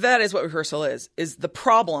 That is what rehearsal is the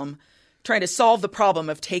problem, trying to solve the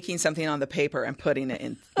problem of taking something on the paper and putting it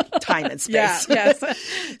in time and space.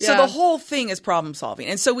 So the whole thing is problem solving.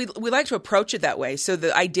 And so we like to approach it that way. So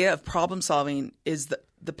the idea of problem solving is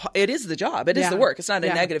it is the job. It is the work. It's not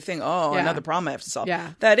a negative thing. Oh, another problem I have to solve.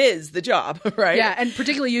 Yeah. That is the job, right? Yeah, and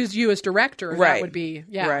particularly you as director, that would be,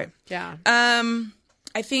 Right. Yeah.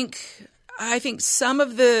 I think some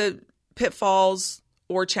of the pitfalls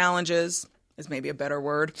or challenges is maybe a better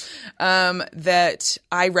word, that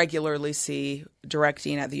I regularly see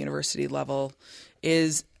directing at the university level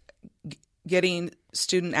is getting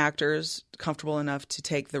student actors comfortable enough to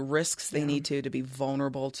take the risks they need to be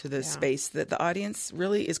vulnerable to the space that the audience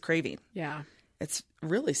really is craving. Yeah. It's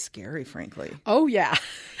really scary, frankly. Oh, yeah.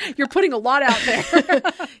 You're putting a lot out there.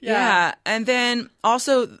 Yeah. And then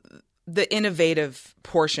also the innovative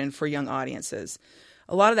portion for young audiences.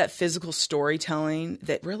 A lot of that physical storytelling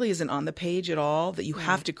that really isn't on the page at all, that you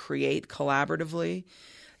have to create collaboratively,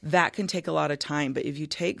 that can take a lot of time. But if you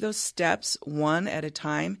take those steps one at a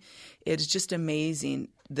time, it's just amazing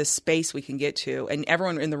the space we can get to. And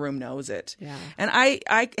everyone in the room knows it. Yeah. And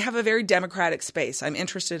I have a very democratic space. I'm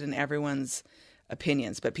interested in everyone's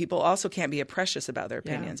opinions, but people also can't be precious about their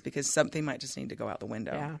opinions because something might just need to go out the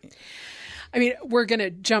window. Yeah. I mean, we're going to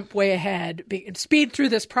jump way ahead and speed through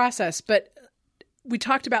this process, but we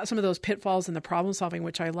talked about some of those pitfalls and the problem solving,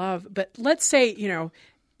 which I love. But let's say,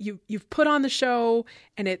 you've put on the show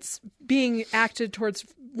and it's being acted towards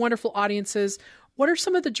wonderful audiences. What are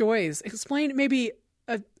some of the joys? Explain maybe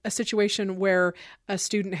a situation where a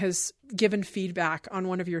student has given feedback on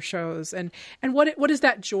one of your shows, and what is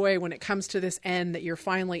that joy when it comes to this end that you're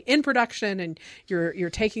finally in production and you're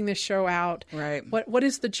taking this show out? Right. What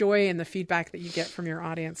is the joy and the feedback that you get from your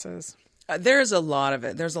audiences? There's a lot of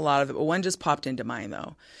it. But one just popped into mind,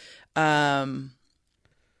 though.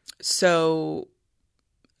 So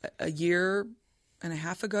a year and a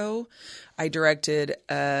half ago, I directed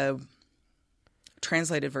a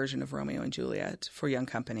translated version of Romeo and Juliet for Young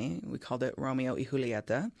Company. We called it Romeo y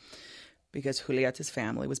Julieta. because Julieta's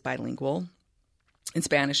family was bilingual in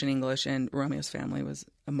Spanish and English, and Romeo's family was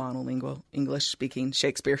a monolingual, English-speaking,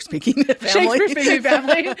 Shakespeare-speaking family. Shakespeare-speaking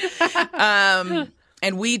family.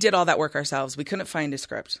 And we did all that work ourselves. We couldn't find a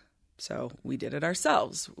script, so we did it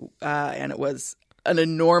ourselves. And it was an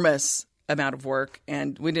enormous amount of work,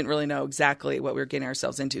 and we didn't really know exactly what we were getting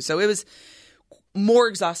ourselves into. So it was more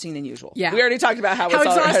exhausting than usual. Yeah. We already talked about how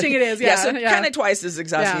exhausting it is. Yeah, so kind of twice as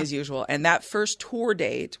exhausting as usual. And that first tour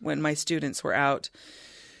date, when my students were out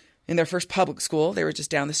in their first public school, they were just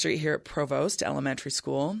down the street here at Provost Elementary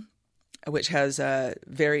School, which has a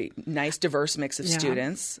very nice, diverse mix of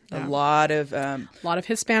students. A lot of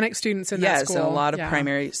Hispanic students in that school. Yes, a lot of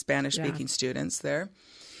primary Spanish-speaking students there.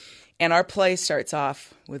 And our play starts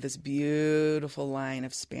off with this beautiful line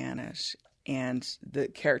of Spanish. And the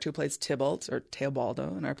character who plays Tybalt, or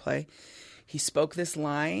Teobaldo in our play, he spoke this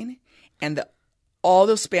line, and all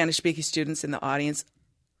those Spanish-speaking students in the audience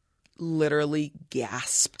literally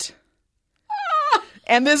gasped.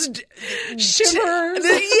 And this shivers.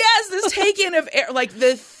 This take-in of air, like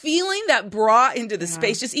the feeling that brought into the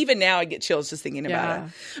space. Just even now I get chills just thinking about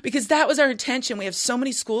it. Because that was our intention. We have so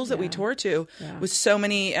many schools that we tour to with so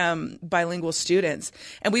many bilingual students.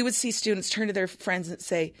 And we would see students turn to their friends and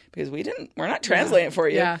say, because we're not translating for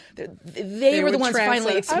you. Yeah. They were the ones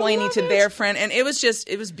finally explaining to their friend. And it was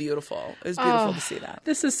beautiful. It was beautiful to see that.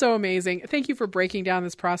 This is so amazing. Thank you for breaking down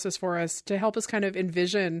this process for us to help us kind of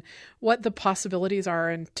envision what the possibilities are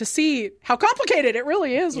and to see how complicated it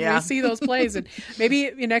really is when we see those plays. And maybe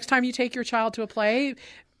next time you take your child to a play,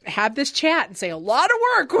 have this chat and say a lot of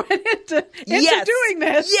work went into doing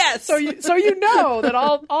this. Yes. So you know that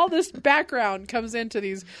all this background comes into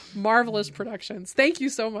these marvelous productions. Thank you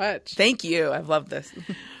so much. Thank you. I've loved this.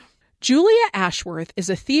 Julia Ashworth is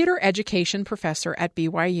a theater education professor at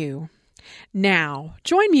BYU. Now,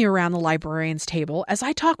 join me around the Librarians Table as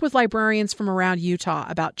I talk with librarians from around Utah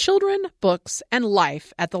about children, books, and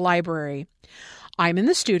life at the library. I'm in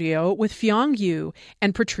the studio with Fiong Yu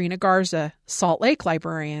and Petrina Garza, Salt Lake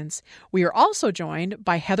librarians. We are also joined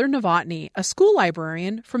by Heather Novotny, a school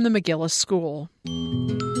librarian from the McGillis School.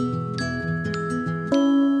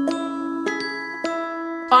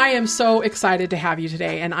 I am so excited to have you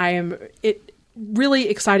today, and I am really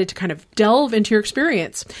excited to kind of delve into your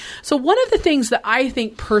experience. So one of the things that I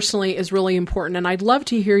think personally is really important, and I'd love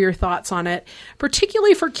to hear your thoughts on it,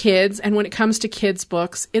 particularly for kids and when it comes to kids'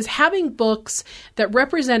 books, is having books that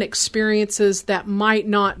represent experiences that might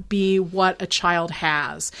not be what a child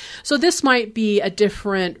has. So this might be a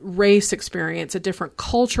different race experience, a different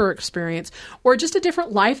culture experience, or just a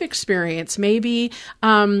different life experience, maybe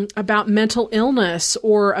about mental illness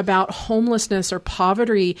or about homelessness or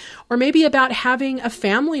poverty, or maybe about having a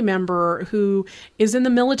family member who is in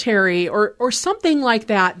the military or something like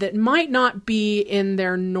that might not be in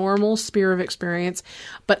their normal sphere of experience,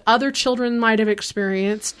 but other children might have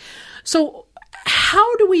experienced. So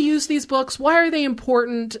how do we use these books? Why are they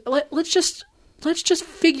important? Let's just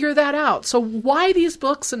figure that out. So why these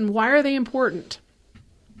books and why are they important?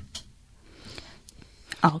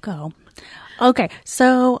 I'll go. Okay,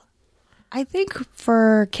 so I think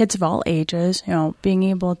for kids of all ages, being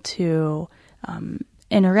able to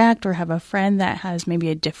interact or have a friend that has maybe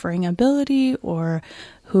a differing ability or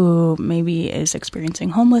who maybe is experiencing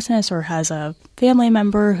homelessness or has a family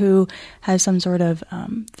member who has some sort of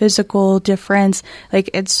physical difference. Like,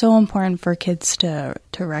 it's so important for kids to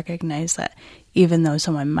recognize that even though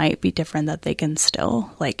someone might be different, that they can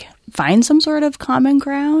still find some sort of common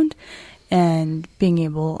ground, and being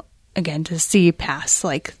able, again, to see past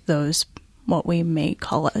those what we may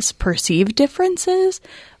call as perceived differences.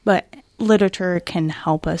 But literature can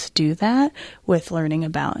help us do that with learning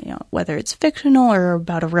about, whether it's fictional or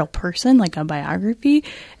about a real person, like a biography.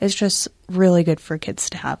 It's just really good for kids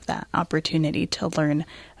to have that opportunity to learn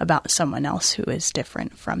about someone else who is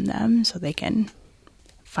different from them so they can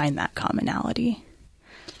find that commonality.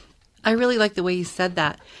 I really like the way you said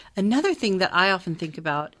that. Another thing that I often think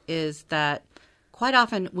about is that quite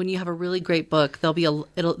often when you have a really great book, there'll be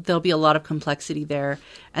a lot of complexity there,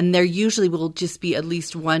 and there usually will just be at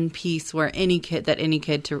least one piece where any kid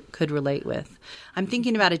could relate with. I'm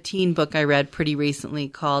thinking about a teen book I read pretty recently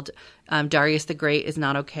called Darius the Great is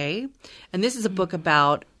Not Okay, and this is a book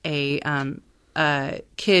about a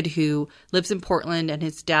kid who lives in Portland, and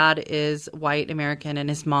his dad is white American and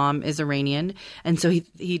his mom is Iranian. And so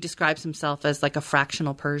he describes himself as a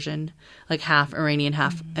fractional Persian, half Iranian,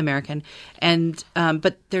 half American. And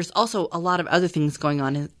but there's also a lot of other things going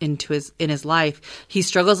on in his life. He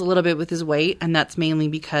struggles a little bit with his weight, and that's mainly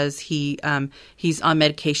because he's on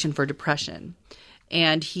medication for depression.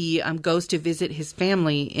 And he goes to visit his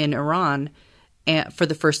family in Iran, for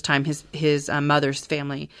the first time, his mother's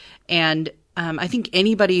family. And I think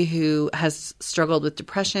anybody who has struggled with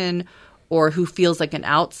depression or who feels like an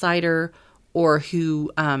outsider or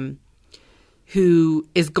who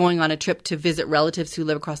is going on a trip to visit relatives who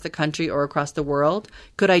live across the country or across the world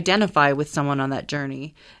could identify with someone on that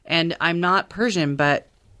journey. And I'm not Persian, but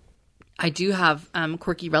I do have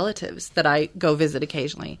quirky relatives that I go visit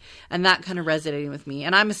occasionally, and that kind of resonated with me.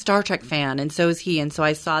 And I'm a Star Trek fan, and so is he, and so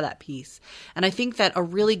I saw that piece. And I think that a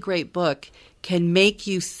really great book can make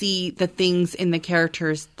you see the things in the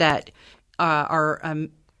characters that are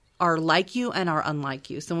like you and are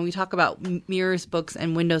unlike you. So when we talk about mirrors books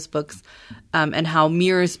and windows books, and how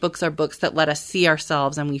mirrors books are books that let us see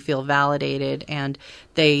ourselves and we feel validated, and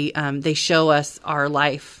they show us our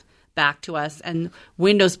life back to us, and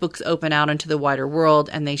windows books open out into the wider world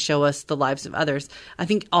and they show us the lives of others. I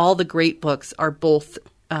think all the great books are both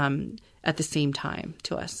at the same time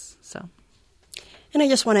to us. So. And I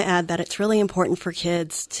just want to add that it's really important for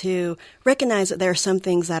kids to recognize that there are some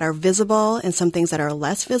things that are visible and some things that are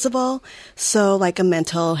less visible. So like a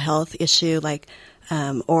mental health issue, like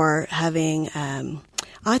or having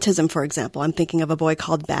autism, for example. I'm thinking of a boy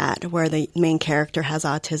called Bat, where the main character has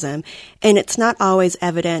autism. And it's not always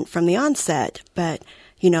evident from the onset, but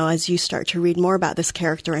as you start to read more about this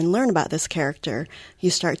character and learn about this character,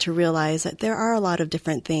 you start to realize that there are a lot of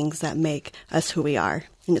different things that make us who we are.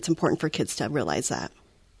 And it's important for kids to realize that.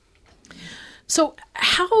 So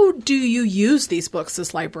how do you use these books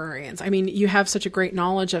as librarians? I mean, you have such a great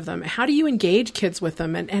knowledge of them. How do you engage kids with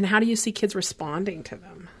them, and how do you see kids responding to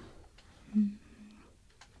them?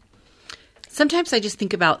 Sometimes I just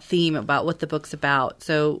think about theme, about what the book's about.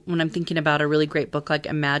 So when I'm thinking about a really great book like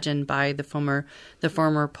Imagine by the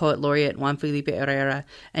former poet laureate Juan Felipe Herrera,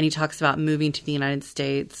 and he talks about moving to the United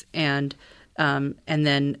States and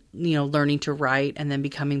then learning to write and then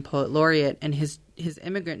becoming poet laureate and his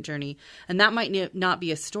immigrant journey. And that might not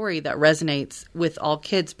be a story that resonates with all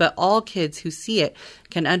kids, but all kids who see it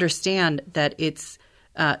can understand that it's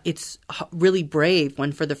really brave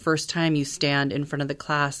when for the first time you stand in front of the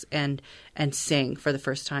class and sing for the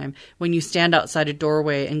first time. When you stand outside a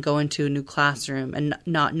doorway and go into a new classroom and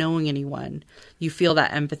not knowing anyone, you feel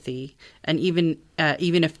that empathy. And even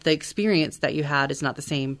if the experience that you had is not the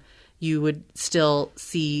same, you would still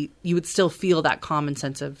feel that common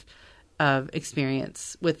sense of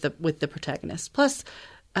experience with the protagonist. Plus,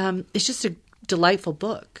 it's just a delightful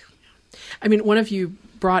book. I mean, one of you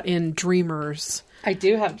brought in Dreamers. I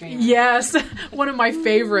do have Dreamers. Yes, one of my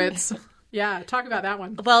favorites. Yeah, talk about that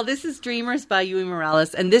one. Well, this is Dreamers by Yui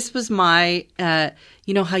Morales, and this was my,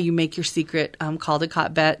 you know how you make your secret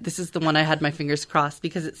Caldecott bet? This is the one I had my fingers crossed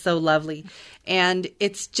because it's so lovely. And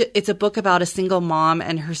it's a book about a single mom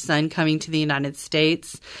and her son coming to the United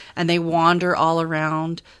States, and they wander all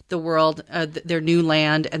around the world, their new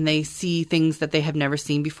land, and they see things that they have never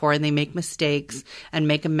seen before, and they make mistakes and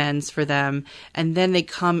make amends for them. And then they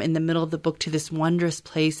come in the middle of the book to this wondrous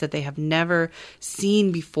place that they have never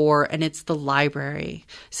seen before, and it's the library.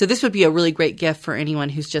 So this would be a really great gift for anyone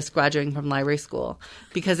who's just graduating from library school,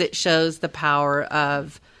 because it shows the power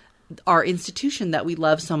of our institution that we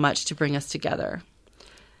love so much to bring us together.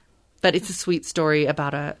 But it's a sweet story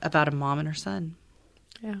about a mom and her son.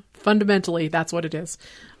 Yeah. Fundamentally, that's what it is.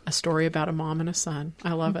 A story about a mom and a son.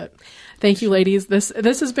 I love it. Thank you, ladies. This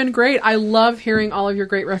has been great. I love hearing all of your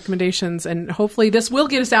great recommendations, and hopefully this will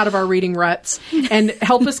get us out of our reading ruts and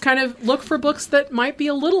help us kind of look for books that might be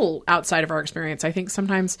a little outside of our experience. I think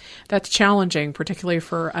sometimes that's challenging, particularly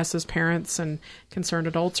for us as parents and concerned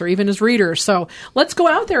adults or even as readers. So let's go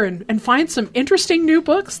out there and find some interesting new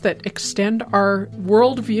books that extend our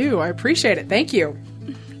worldview. I appreciate it. Thank you.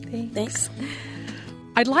 Thanks.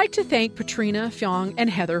 I'd like to thank Patrina, Fyong, and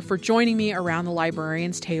Heather for joining me around the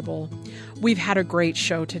Librarians Table. We've had a great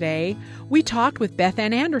show today. We talked with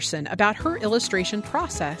Bethanne Anderson about her illustration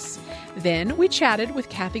process. Then we chatted with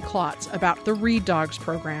Kathy Klotz about the Read Dogs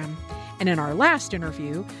program. And in our last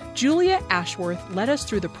interview, Julia Ashworth led us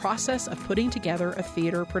through the process of putting together a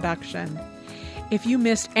theater production. If you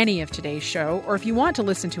missed any of today's show, or if you want to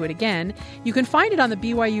listen to it again, you can find it on the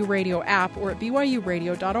BYU Radio app or at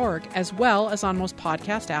byuradio.org, as well as on most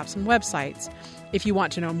podcast apps and websites. If you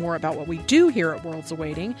want to know more about what we do here at Worlds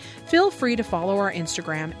Awaiting, feel free to follow our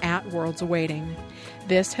Instagram at Worlds Awaiting.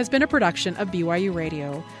 This has been a production of BYU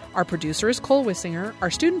Radio. Our producer is Cole Wissinger,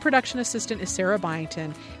 our student production assistant is Sarah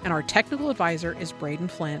Byington, and our technical advisor is Braden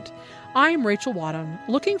Flint. I'm Rachel Wadham,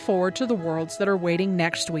 looking forward to the worlds that are waiting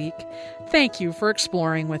next week. Thank you for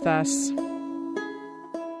exploring with us.